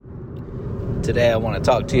Today I want to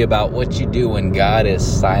talk to you about what you do when God is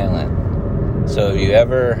silent. So have you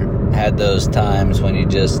ever had those times when you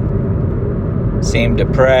just seemed to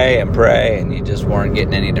pray and you just weren't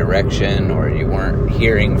getting any direction, or you weren't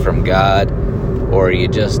hearing from God, or you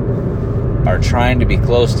just are trying to be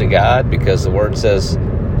close to God because the Word says,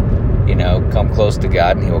 come close to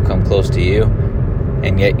God and He will come close to you,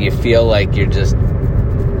 and yet you feel like you're just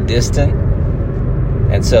distant?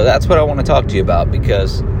 And so that's what I want to talk to you about,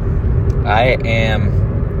 because I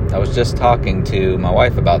was just talking to my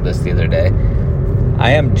wife about this the other day.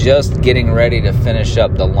 I am just getting ready to finish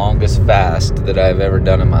up the longest fast that I've ever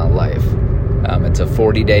done in my life. It's a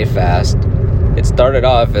 40-day fast. It started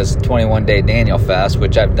off as a 21-day Daniel fast,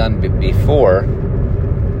 which I've done before.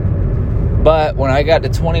 But when I got to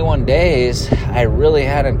 21 days, I really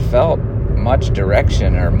hadn't felt much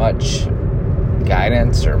direction or much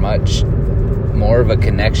guidance or much more of a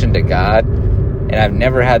connection to God. And I've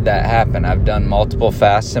never had that happen. I've done multiple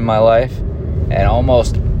fasts in my life, and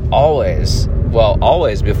almost always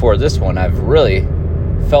before this one, I've really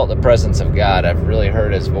felt the presence of God. I've really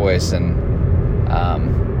heard His voice, and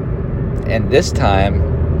this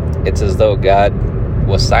time, it's as though God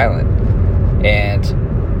was silent. And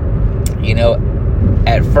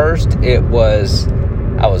at first I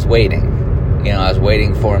was waiting. I was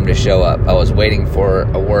waiting for Him to show up. I was waiting for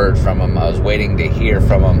a word from Him. I was waiting to hear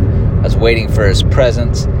from Him. I was waiting for His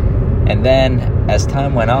presence. And then as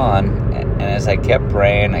time went on, and as I kept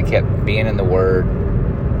praying, I kept being in the Word,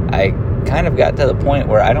 I kind of got to the point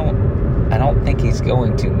where I don't think He's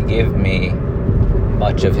going to give me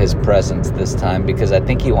much of His presence this time, because I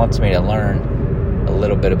think He wants me to learn a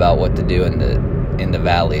little bit about what to do in the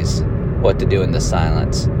valleys, what to do in the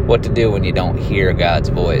silence, what to do when you don't hear God's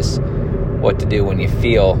voice, what to do when you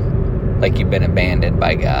feel like you've been abandoned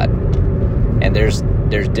by God. And there's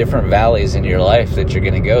different valleys in your life that you're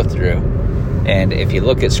going to go through. And if you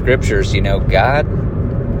look at scriptures, God,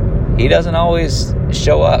 He doesn't always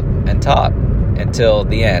show up and talk until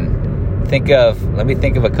the end. Let me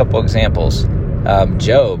think of a couple examples.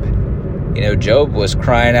 Job. Job was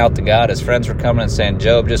crying out to God. His friends were coming and saying,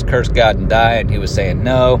 Job, just curse God and die. And he was saying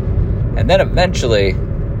no. And then eventually,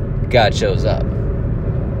 God shows up.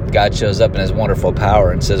 God shows up in His wonderful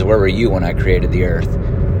power and says, where were you when I created the earth?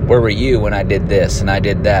 Where were you when I did this and I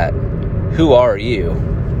did that? Who are you?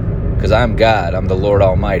 Because I'm God. I'm the Lord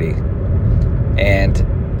Almighty. And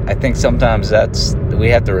I think sometimes we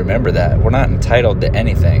have to remember that. We're not entitled to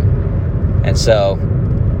anything. And so,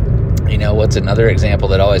 what's another example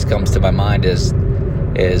that always comes to my mind is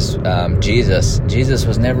Jesus. Jesus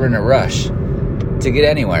was never in a rush to get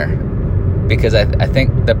anywhere, because I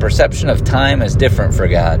think the perception of time is different for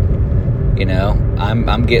God.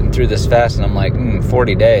 I'm getting through this fast, and I'm like,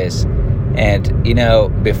 40 days. And,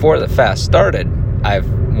 before the fast started, I've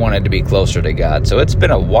wanted to be closer to God. So it's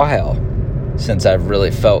been a while since I've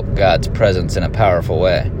really felt God's presence in a powerful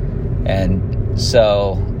way. And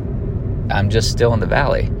so I'm just still in the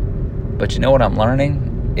valley. But what I'm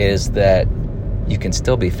learning is that you can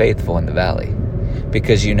still be faithful in the valley,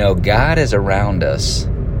 because God is around us,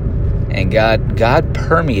 and God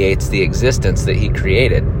permeates the existence that He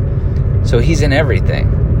created. So He's in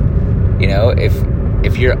everything.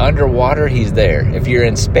 If you're underwater, He's there. If you're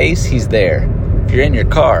in space, He's there. If you're in your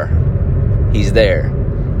car, He's there.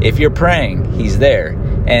 If you're praying, He's there.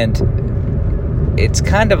 And it's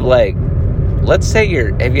kind of like, let's say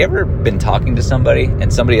have you ever been talking to somebody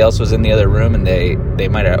and somebody else was in the other room and they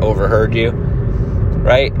might have overheard you,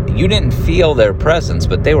 right? You didn't feel their presence,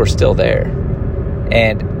 but they were still there.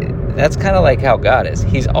 And that's kind of like how God is.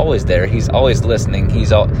 He's always there. He's always listening.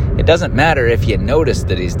 It doesn't matter if you notice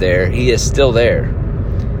that He's there. He is still there.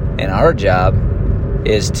 And our job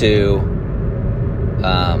is to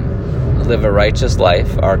live a righteous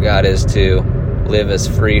life. Our God is to live as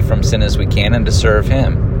free from sin as we can and to serve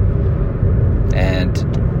Him. And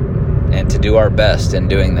to do our best in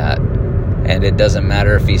doing that. And it doesn't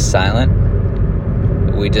matter if He's silent.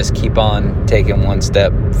 We just keep on taking one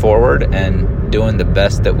step forward and doing the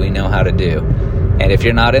best that we know how to do. And if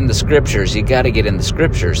you're not in the scriptures, you got to get in the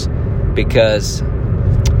scriptures, because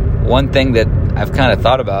one thing that I've kind of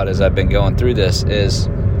thought about as I've been going through this is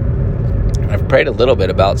I've prayed a little bit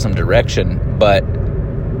about some direction, but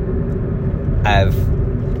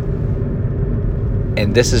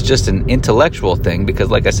and this is just an intellectual thing, because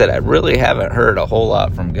like I said, I really haven't heard a whole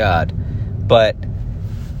lot from God. But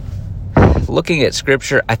looking at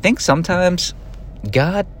scripture, I think sometimes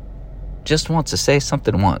God just wants to say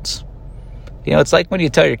something once. It's like when you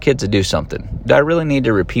tell your kids to do something. Do I really need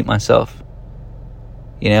to repeat myself?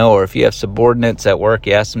 Or if you have subordinates at work,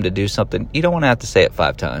 you ask them to do something, you don't want to have to say it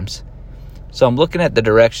 5 times. So I'm looking at the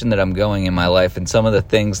direction that I'm going in my life and some of the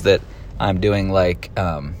things that I'm doing, like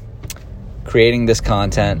creating this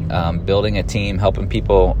content, building a team, helping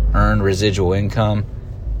people earn residual income.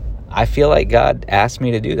 I feel like God asked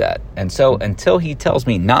me to do that. And so until he tells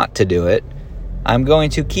me not to do it, I'm going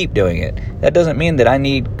to keep doing it. That doesn't mean that I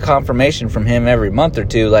need confirmation from him every month or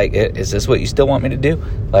two. Like, is this what you still want me to do?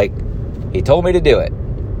 Like, he told me to do it.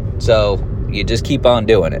 So you just keep on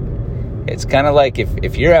doing it. It's kind of like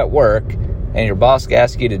if you're at work and your boss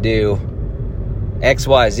asks you to do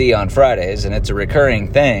XYZ on Fridays and it's a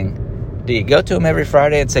recurring thing, do you go to him every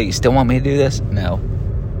Friday and say, you still want me to do this? No.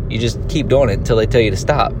 You just keep doing it until they tell you to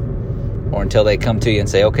stop. Or until they come to you and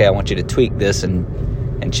say, okay, I want you to tweak this and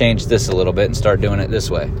change this a little bit and start doing it this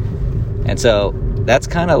way. And so that's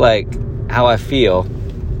kind of like how I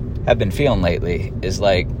have been feeling lately, is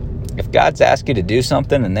like, if God's asked you to do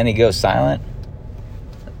something and then he goes silent,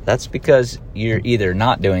 that's because you're either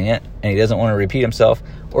not doing it and he doesn't want to repeat himself,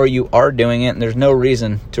 or you are doing it and there's no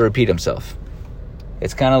reason to repeat himself.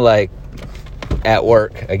 It's kind of like at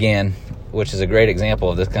work, again, which is a great example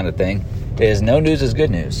of this kind of thing, is no news is good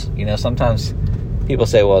news. You know, sometimes people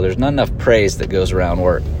say, well, there's not enough praise that goes around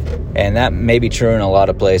work. And that may be true in a lot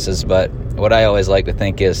of places, but what I always like to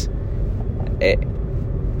think is,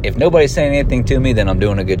 if nobody's saying anything to me, then I'm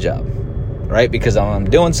doing a good job, right? Because if I'm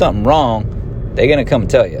doing something wrong, they're going to come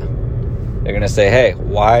tell you. They're going to say, hey,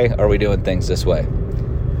 why are we doing things this way?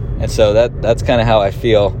 And so that's kind of how I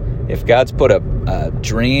feel. If God's put a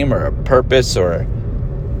dream or a purpose or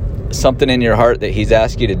something in your heart that he's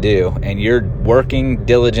asked you to do, and you're working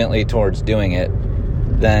diligently towards doing it,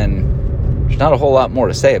 then there's not a whole lot more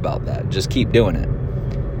to say about that. Just keep doing it.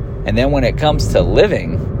 And then when it comes to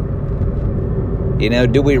living, you know,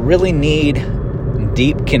 do we really need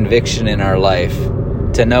deep conviction in our life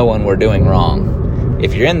to know when we're doing wrong?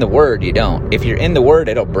 If you're in the Word, you don't. If you're in the Word,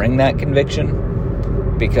 it'll bring that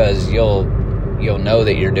conviction, because you'll know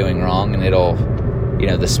that you're doing wrong, and it'll, you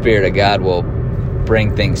know, the Spirit of God will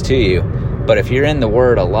bring things to you. But if you're in the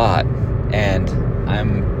Word a lot, and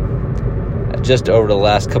I'm just over the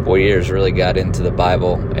last couple of years really got into the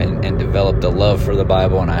Bible and developed a love for the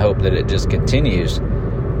Bible, and I hope that it just continues.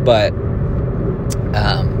 But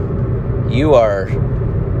you are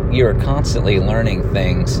constantly learning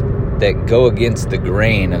things that go against the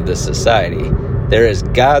grain of the society. There is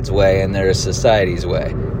God's way and there is society's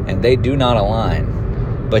way, and they do not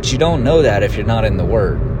align. But you don't know that if you're not in the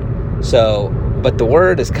Word. So, but the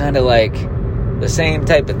Word is kind of like the same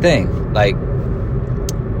type of thing. Like,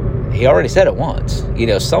 he already said it once. You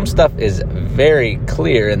know, some stuff is very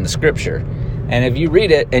clear in the Scripture. And if you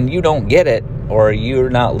read it and you don't get it, or you're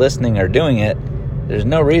not listening or doing it, there's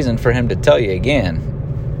no reason for him to tell you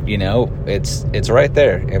again. You know, it's right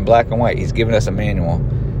there in black and white. He's given us a manual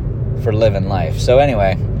for living life. So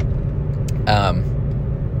anyway,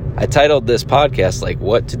 I titled this podcast, like,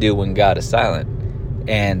 What to Do When God is Silent.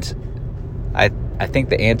 And I think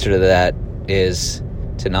the answer to that is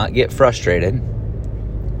to not get frustrated.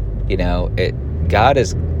 You know,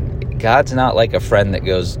 God's not like a friend that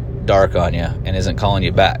goes dark on you and isn't calling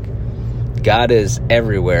you back. God is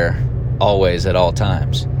everywhere, always, at all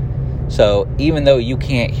times. So even though you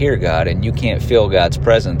can't hear God and you can't feel God's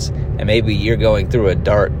presence, and maybe you're going through a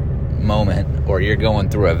dark moment or you're going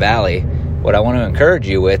through a valley, what I want to encourage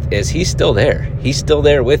you with is he's still there. He's still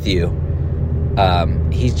there with you.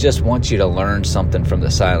 He just wants you to learn something from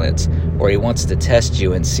the silence, or he wants to test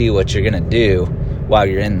you and see what you're going to do while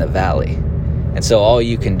you're in the valley. And so all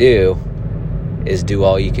you can do is do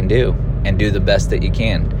all you can do and do the best that you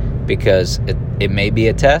can, because it may be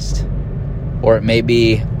a test, or it may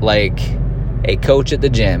be like a coach at the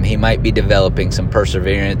gym. He might be developing some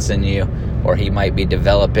perseverance in you, or he might be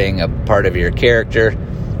developing a part of your character.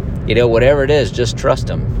 You know, whatever it is, just trust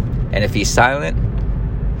him. And if he's silent,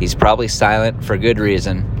 he's probably silent for good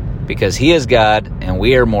reason, because he is God and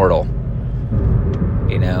we are mortal.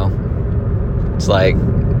 You know, it's like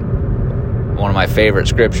one of my favorite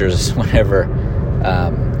scriptures is whenever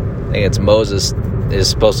I think it's Moses is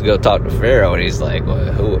supposed to go talk to Pharaoh, and he's like,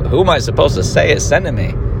 well, who am I supposed to say is sending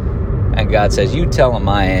me? And God says, you tell him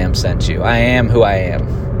I am sent you. I am who I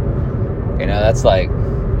am. You know, that's like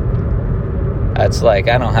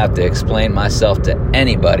I don't have to explain myself to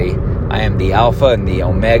anybody. I am the Alpha and the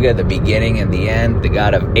Omega, the beginning and the end, the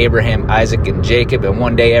God of Abraham, Isaac, and Jacob, and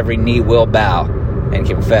one day every knee will bow and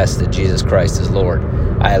confess that Jesus Christ is Lord.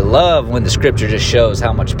 I love when the scripture just shows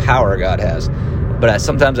how much power God has. But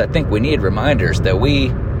sometimes I think we need reminders that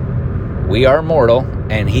we are mortal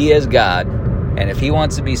and he is God. And if he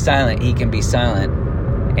wants to be silent, he can be silent.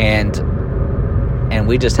 And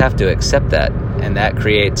we just have to accept that. And that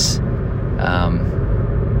creates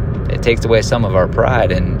it takes away some of our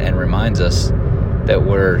pride and reminds us that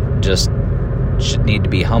we're just need to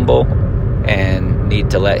be humble and need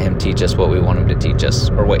to let him teach us what we want him to teach us,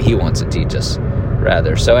 or what he wants to teach us,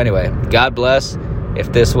 rather. So anyway, God bless.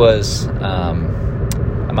 If this was, I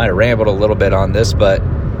might have rambled a little bit on this, but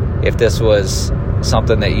if this was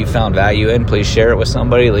something that you found value in, please share it with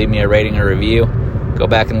somebody. Leave me a rating or review. Go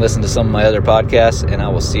back and listen to some of my other podcasts, and I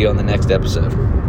will see you on the next episode.